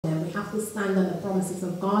have to stand on the promises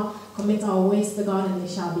of God, commit our ways to God, and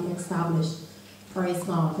they shall be established. Praise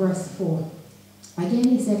God. Verse 4. Again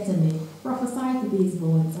he said to me, prophesy to these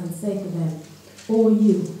bones, and say to them, O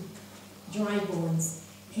you dry bones,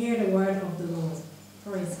 hear the word of the Lord.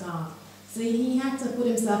 Praise God. So he had to put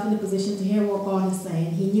himself in the position to hear what God is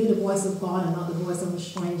saying. He knew the voice of God and not the voice of a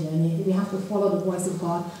stranger. And we have to follow the voice of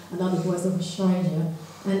God and not the voice of a stranger.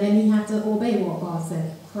 And then he had to obey what God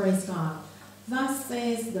said. Praise God. Thus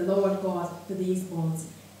says the Lord God to these bones,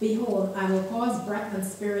 behold, I will cause breath and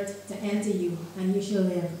spirit to enter you, and you shall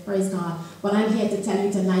live. Praise God. But I'm here to tell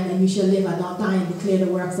you tonight that you shall live and not die and declare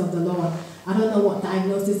the works of the Lord. I don't know what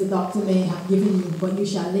diagnosis the doctor may have given you, but you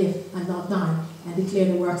shall live and not die and declare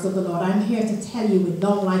the works of the Lord. I'm here to tell you with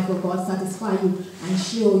long life will God satisfy you and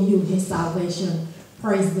show you his salvation.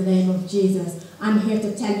 Praise the name of Jesus. I'm here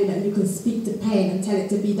to tell you that you can speak to pain and tell it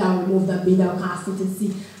to be thou removed and be thou cast into the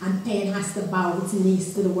sea. And pain has to bow its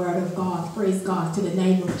knees to the word of God. Praise God, to the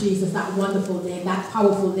name of Jesus, that wonderful name, that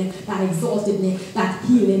powerful name, that exalted name, that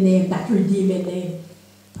healing name, that redeeming name.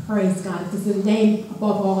 Praise God. It is the name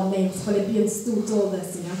above all names. Philippians 2 told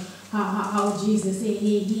us, how Jesus,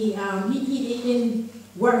 he didn't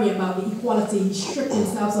worry about the equality. He stripped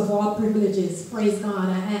himself of all privileges. Praise God.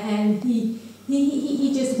 And he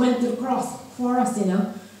just went to the cross for us,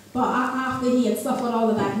 But after he had suffered all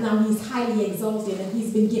of that, now he's highly exalted and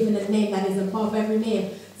he's been given a name that is above every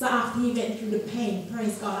name. So after he went through the pain,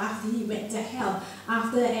 praise God, after he went to hell,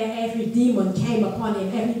 after every demon came upon him,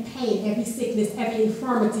 every pain, every sickness, every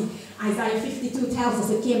infirmity, Isaiah 52 tells us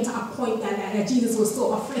it came to a point that Jesus was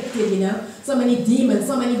so afflicted, so many demons,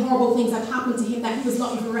 so many horrible things that happened to him that he was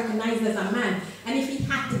not even recognized as a man. And if he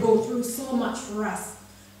had to go through so much for us,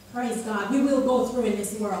 praise God, we will go through in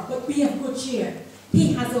this world, but be of good cheer.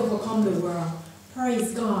 He has overcome the world.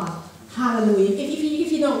 Praise God. Hallelujah.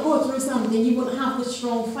 If you don't go through something, you wouldn't have the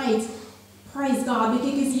strong faith. Praise God.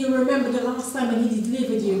 Because you remember the last time when he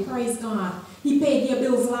delivered you. Praise God. He paid your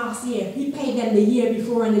bills last year. He paid them the year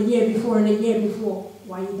before and the year before and the year before.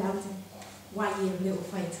 Why are you doubting? Why you have little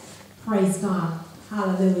faith? Praise God.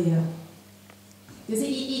 Hallelujah. You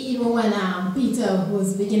see, even when Peter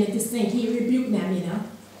was beginning to sink, he rebuked them,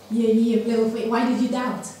 You have little faith. Why did you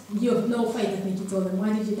doubt? You have no faith, I think he told them.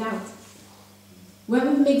 Why did you doubt? When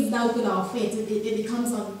we mix doubt with our faith, it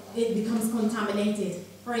becomes contaminated.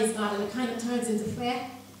 Praise God. And it kind of turns into fear.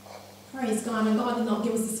 Praise God. And God did not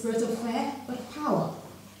give us the spirit of fear, but power.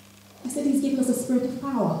 I said he's given us a spirit of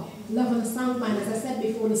power, love and a sound mind. As I said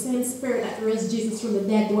before, the same spirit that raised Jesus from the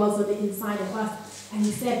dead dwells on the inside of us. And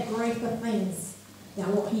he said greater things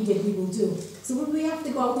than what he did, we will do. So we have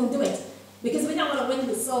to go out and do it. Because we don't want to win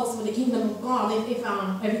the souls for the kingdom of God. If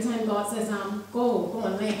every time God says, go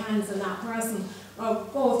and lay hands on that person, or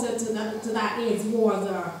go to that AIDS ward,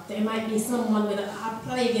 or there might be someone with a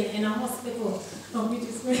plague in a hospital, we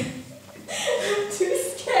just I'm too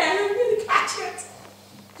scared, I'm going to catch it.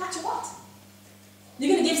 Catch what?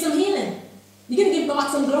 You're going to give some healing. You're going to give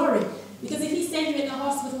God some glory. Because if he's sending you in the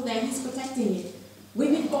hospital there, he's protecting you.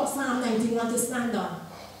 We've got Psalm 91 to stand on.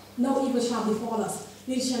 No evil shall befall us.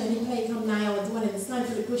 Neither shall any plague come nigh our dwelling. It's time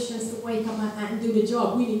for the Christians to wake up and do the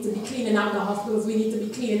job. We need to be cleaning out the hospitals. We need to be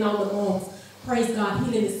cleaning out the morgues. Praise God,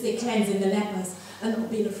 healing the sick, cleansing the lepers, and not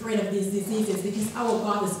being afraid of these diseases, because our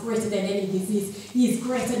God is greater than any disease. He is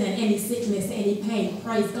greater than any sickness, any pain.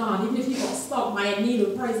 Praise God. Even if you got stung by a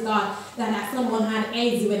needle, praise God, that someone had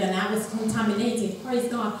AIDS with and that was contaminated. Praise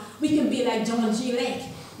God. We can be like John G. Lake.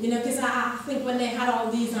 Because I think when they had all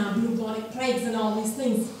these bubonic plagues and all these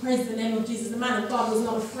things, praise the name of Jesus, the man of God was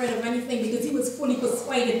not afraid of anything because he was fully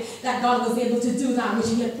persuaded that God was able to do that which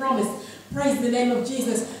he had promised. Praise the name of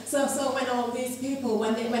Jesus. So when all these people,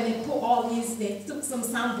 when they put all these, they took some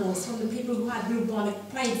samples from the people who had bubonic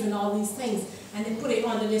plagues and all these things, and they put it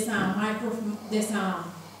under this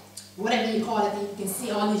whatever you call it, and you can see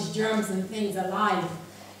all these germs and things alive.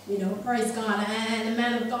 Praise God. And the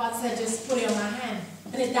man of God said, just put it on my hand.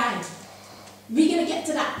 And it died. We're going to get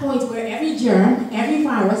to that point where every germ, every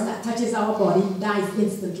virus that touches our body dies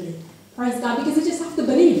instantly. Praise God. Because we just have to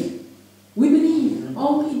believe. We believe.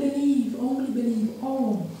 Only believe. Only believe.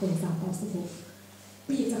 All things are possible.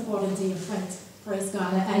 Be it according to your faith. Praise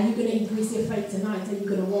God. And you're going to increase your faith tonight, and you're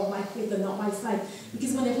going to walk by faith and not by sight.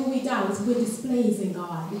 Because whenever we doubt, we're displeasing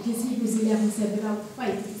God. Because Hebrews 11 said, without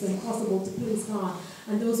faith, it's impossible to please God.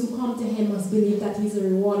 And those who come to him must believe that he's a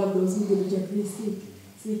reward of those who diligently seek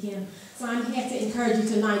him. So I'm here to encourage you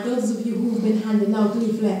tonight. Those of you who've been handing out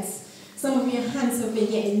leaflets, some of your hands have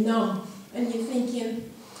been getting numb, and you're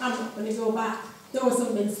thinking, I'm not going to go back. Doors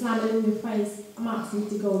have been slamming in your face. I'm asking you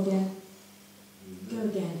to go again. Go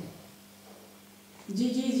again.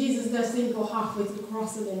 Jesus just didn't go halfway to the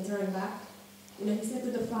cross and then turn back. You know, he said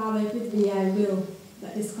to the Father, if it be thy will,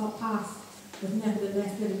 that this cup pass, but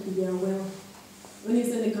nevertheless let it be your will. When he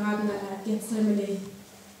was in the garden at Gethsemane,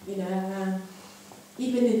 you know,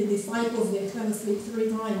 even the disciples, they fell asleep 3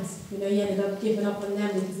 times. You know, he ended up giving up on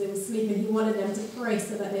them because they were sleeping. He wanted them to pray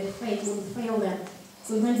so that their faith wouldn't fail them.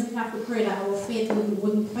 Sometimes we have to pray that our faith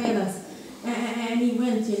wouldn't fail us. And he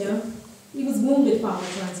went, you know. He was wounded for our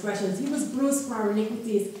transgressions. He was bruised for our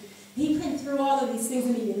iniquities. He went through all of these things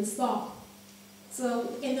and he didn't stop.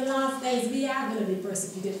 So in the last days, we are going to be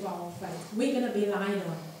persecuted for our faith. We're going to be lied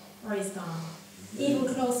on. Praise God.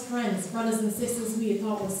 Even close friends, brothers and sisters who you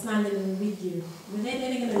thought were standing with you, but they're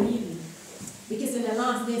going to leave you. Because in the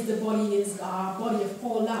last days, the body is a body of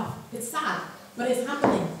cold love. It's sad, but it's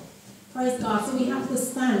happening. Praise God. So we have to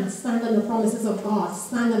stand on the promises of God,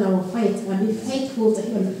 stand on our faith, and be faithful to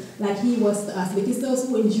Him like He was to us. Because those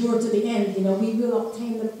who endure to the end, you know, we will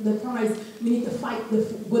obtain the prize. We need to fight the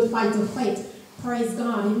good fight of faith. Praise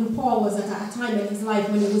God. Even Paul was at a time in his life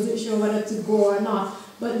when he wasn't sure whether to go or not.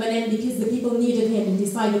 But then because the people needed him, he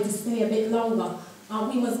decided to stay a bit longer.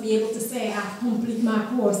 We must be able to say, I've completed my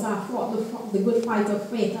course. I fought the good fight of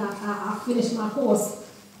faith. I finished my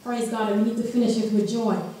course. Praise God. And we need to finish it with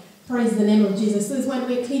joy. Praise the name of Jesus. So it's when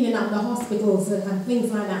we're cleaning up the hospitals and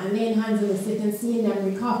things like that, and laying hands on the sick and seeing them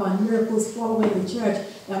recover, and miracles following the church,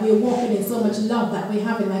 that we're walking in so much love, that we're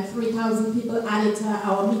having like 3,000 people added to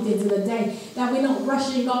our meetings in a day, that we're not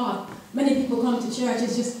rushing God. Many people come to church,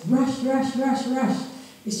 it's just rush.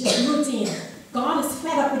 It's just routine. God is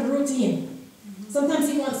fed up with routine. Sometimes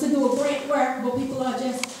He wants to do a great work, but people are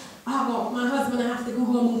just, well, my husband, I have to go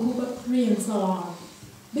home and cook up 3 and so on.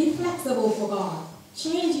 Be flexible for God.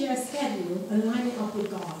 Change your schedule and line it up with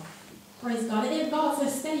God. Praise God. And if God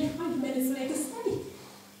says stay 5 minutes later, stay.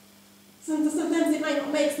 Sometimes it might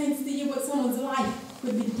not make sense to you, but someone's life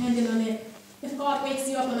could be dependent on it. If God wakes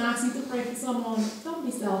you up and asks you to pray for someone, don't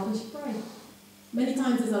be selfish, pray. Many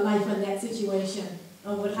times it's a life and death situation,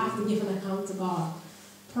 and we'll have to give an account to God.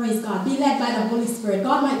 Praise God. Be led by the Holy Spirit.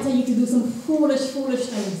 God might tell you to do some foolish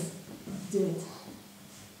things. Do it.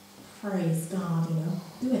 Praise God, you know.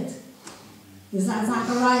 Do it.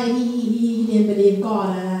 Zachariah, he didn't believe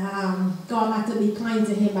God. God had to be kind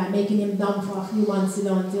to him by making him dumb for a few months, you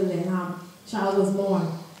know, until the child was born.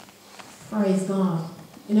 Praise God.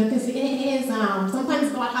 You know, because it is,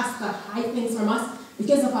 sometimes God has to hide things from us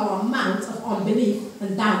because of our amount of unbelief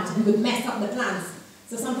and doubt. It would mess up the plans.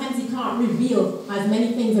 So sometimes He can't reveal as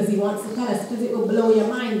many things as He wants to tell us, because it will blow your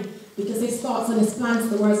mind, because His thoughts and His plans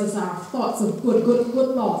towards us are thoughts of good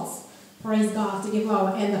thoughts. Praise God, to give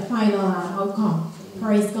our end the final outcome.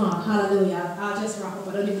 Praise God. Hallelujah. I'll just wrap up.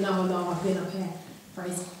 I don't even know how long I've been up here.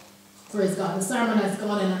 Praise God. The sermon has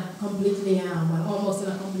gone in a completely, almost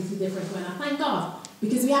in a completely different way. I thank God,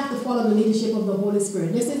 because we have to follow the leadership of the Holy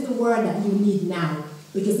Spirit. This is the word that you need now,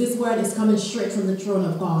 because this word is coming straight from the throne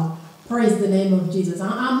of God. Praise the name of Jesus.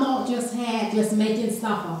 I'm not just here just making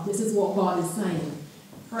stuff up. This is what God is saying.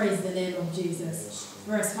 Praise the name of Jesus.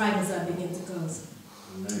 Verse 5 as I begin to close.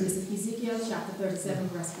 This is Ezekiel chapter 37,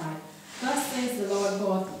 verse 5. Thus says the Lord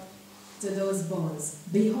God to those bones,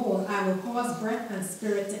 behold, I will cause breath and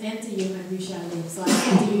spirit to enter you, and you shall live. So I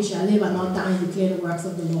say to you, you shall live and not die, and declare the works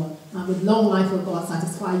of the Lord. And with long life will God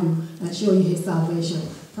satisfy you and show you His salvation.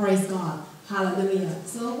 Praise God. Hallelujah.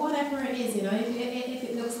 So whatever it is, you know, if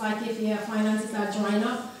it looks like if your finances are drying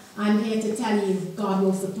up, I'm here to tell you God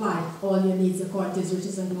will supply all your needs according to His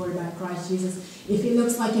riches and glory by Christ Jesus. If it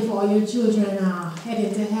looks like if all your children are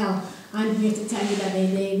heading to hell, I'm here to tell you that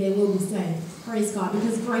they will be saved. Praise God.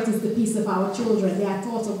 Because great is the peace of our children. They are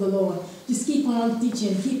taught of the Lord. Just keep on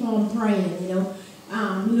teaching. Keep on praying, you know.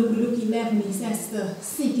 Luke 11, He says to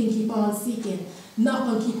seek and keep on seeking. Knock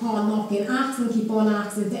and keep on knocking. Ask and keep on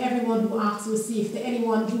asking. To everyone who asks, receive. To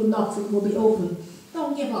anyone who knocks, it will be open.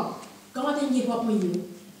 Don't give up. God didn't give up on you.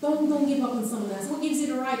 Don't give up on someone else. Who gives you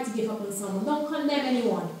the right to give up on someone? Don't condemn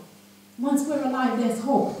anyone. Once we're alive, there's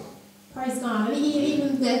hope. Praise God. And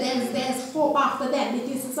even there's hope after that,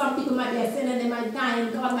 because some people might be a sinner and they might die,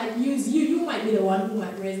 and God might use you. You might be the one who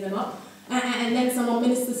might raise them up. And then someone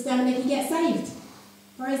ministers to them and they can get saved.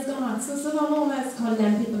 Praise God. So don't let's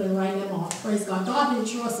condemn people and write them off. Praise God. God didn't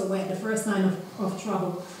throw us away at the first sign of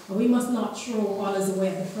trouble. And we must not throw others away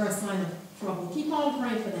at the first sign of trouble. Keep on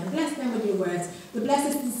praying for them. Bless them with your words. The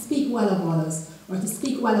blessed is to speak well of others, or to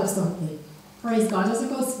speak well of something. Praise God. Just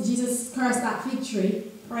because Jesus cursed that fig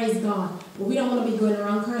tree, praise God. But we don't want to be going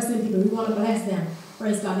around cursing people. We want to bless them.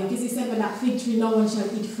 Praise God. Because He said, with that fig tree, no one shall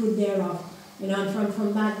eat fruit thereof. You know, and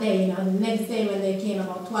from that day, you know, the next day when they came,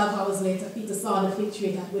 about 12 hours later, Peter saw the fig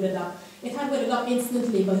tree that withered up. It had withered up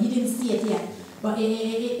instantly, but he didn't see it yet. but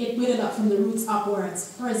it built up from the roots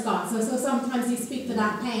upwards. Praise God. So sometimes you speak to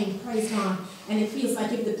that pain, praise God, and it feels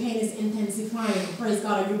like if the pain is intensifying, praise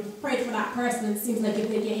God, or you prayed for that person and it seems like if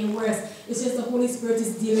they're getting worse, it's just the Holy Spirit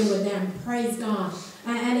is dealing with them, praise God,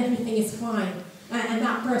 and everything is fine. And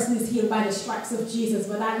that person is healed by the stripes of Jesus,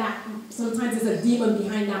 but that sometimes there's a demon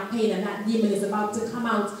behind that pain, and that demon is about to come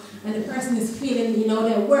out, and the person is feeling,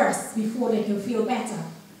 they're worse before they can feel better.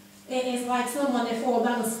 It's like someone, they fall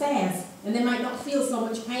down the stairs, and they might not feel so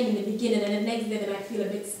much pain in the beginning, and the next day they might feel a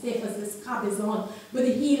bit stiff as this cup is on, but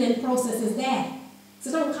the healing process is there.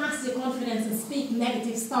 So don't cast your confidence and speak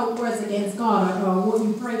negative, stout words against God or what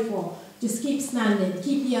you pray for. Just keep standing.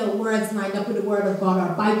 Keep your words lined up with the word of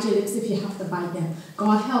God, or bite your lips if you have to bite them.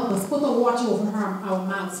 God help us. Put a watch over our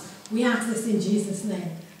mouths. We ask this in Jesus'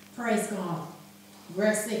 name. Praise God.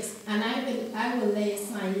 Verse 6. And I will lay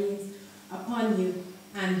signs upon you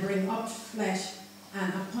and bring up flesh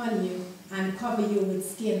and upon you and cover you with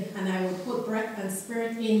skin. And I will put breath and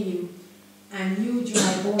spirit in you, and you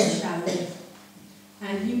dry bones shall live.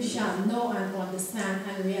 And you shall know and understand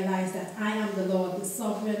and realize that I am the Lord, the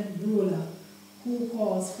sovereign ruler, who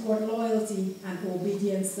calls forth loyalty and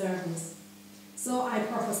obedient service. So I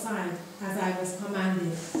prophesied as I was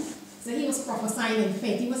commanded. So he was prophesying in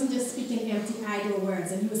faith. He wasn't just speaking empty, idle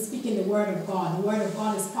words, and he was speaking the word of God. The word of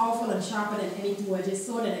God is powerful and sharper than any two-edged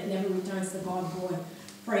sword, and it never returns to God void.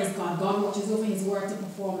 Praise God. God watches over his word to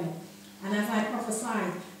perform it. And as I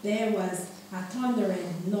prophesied, there was a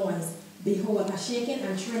thundering noise. Behold, a shaking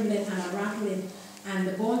and trembling and a rattling, and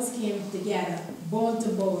the bones came together, bone to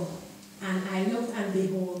bone. And I looked, and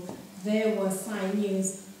behold, there was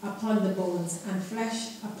sinews upon the bones, and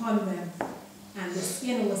flesh upon them, and the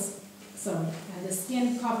skin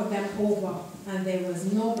covered them over, and there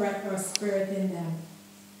was no breath or spirit in them.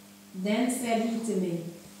 Then said he to me,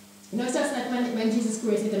 it's just like when Jesus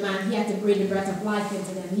created the man, he had to breathe the breath of life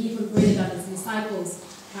into them. He even breathed on his disciples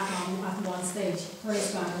at one stage.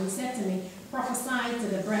 Praise God. And he said to me, prophesy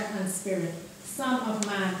to the breath and spirit, Son of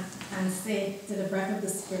man, and say to the breath of the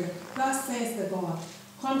spirit, thus says the God,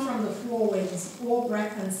 come from the four winds, O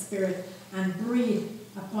breath and spirit, and breathe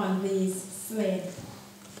upon these slain,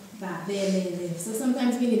 that they may live. So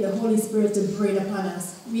sometimes we need the Holy Spirit to breathe upon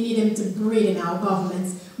us. We need him to breathe in our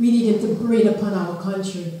governments. We need him to breathe upon our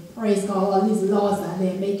country. Praise God. All these laws that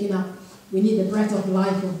they're making up, we need the breath of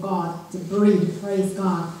life of God to breathe. Praise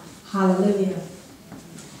God. Hallelujah.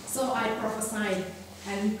 So I prophesied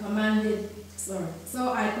as he commanded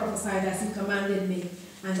me,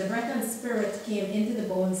 and the breath and spirit came into the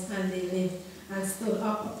bones, and they lived and stood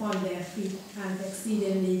up upon their feet, an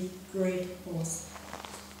exceedingly great host.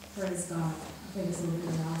 Praise God. I think this will be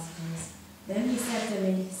the last verse. Then he said to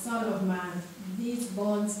me, Son of man, these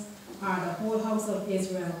bones are the whole house of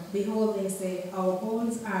Israel. Behold, they say, our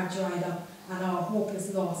bones are dried up, and our hope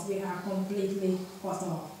is lost. We are completely cut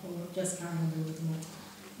off. Just carry on with me.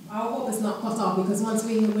 Our hope is not cut off, because once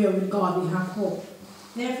we are with God, we have hope.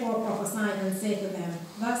 Therefore prophesy and say to them,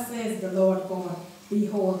 thus says the Lord God,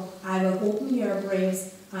 behold, I will open your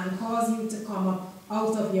graves and cause you to come up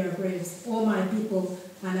out of your graves, O my people,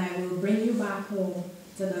 and I will bring you back home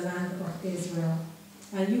to the land of Israel.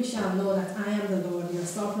 And you shall know that I am the Lord, your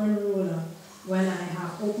sovereign ruler, when I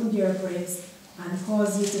have opened your graves and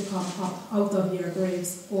caused you to come up out of your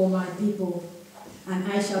graves, O my people.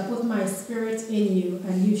 And I shall put my spirit in you,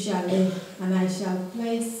 and you shall live, and I shall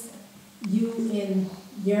place you in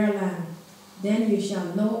your land. Then you shall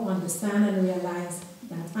know, understand, and realize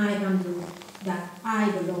that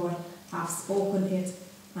I, the Lord, have spoken it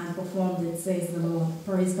and performed it, says the Lord.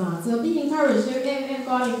 Praise God. So be encouraged. If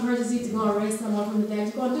God encourages you to go and raise someone from the dead,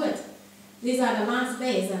 you go and do it. These are the last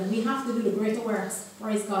days, and we have to do the greater works.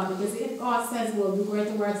 Praise God. Because if God says we'll do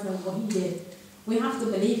greater works than what he did, we have to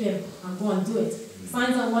believe him and go and do it.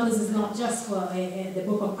 Signs and wonders is not just for the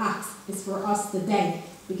book of Acts. It's for us today.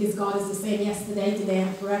 Because God is the same yesterday, today,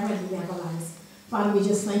 and forever, and he never lies. Father, we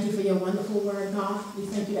just thank you for your wonderful word, God. We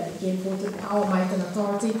thank you that it came forth with power, might, and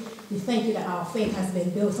authority. We thank you that our faith has been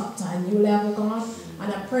built up to a new level, God.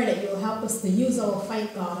 And I pray that you will help us to use our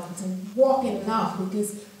faith, God, and to walk in love,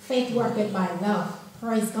 because faith worketh by love.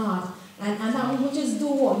 Praise God. And that we will just do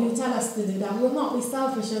what you tell us to do, that we will not be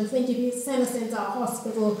selfish and think if you send us into a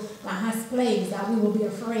hospital that has plagues, that we will be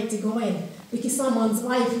afraid to go in, because someone's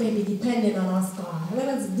life may be dependent on us, God. Let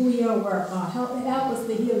us do your work, God. Help us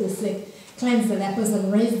to heal the sick, cleanse the lepers,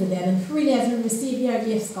 and raise the dead. And freely as we receive your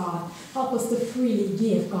gifts, God, help us to freely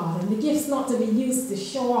give, God. And the gifts not to be used to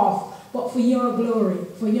show off, but for your glory,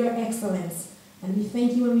 for your excellence. And we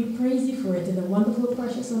thank you and we praise you for it. In the wonderful,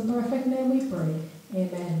 precious, and perfect name we pray.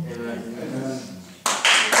 Amen. Amen. Amen.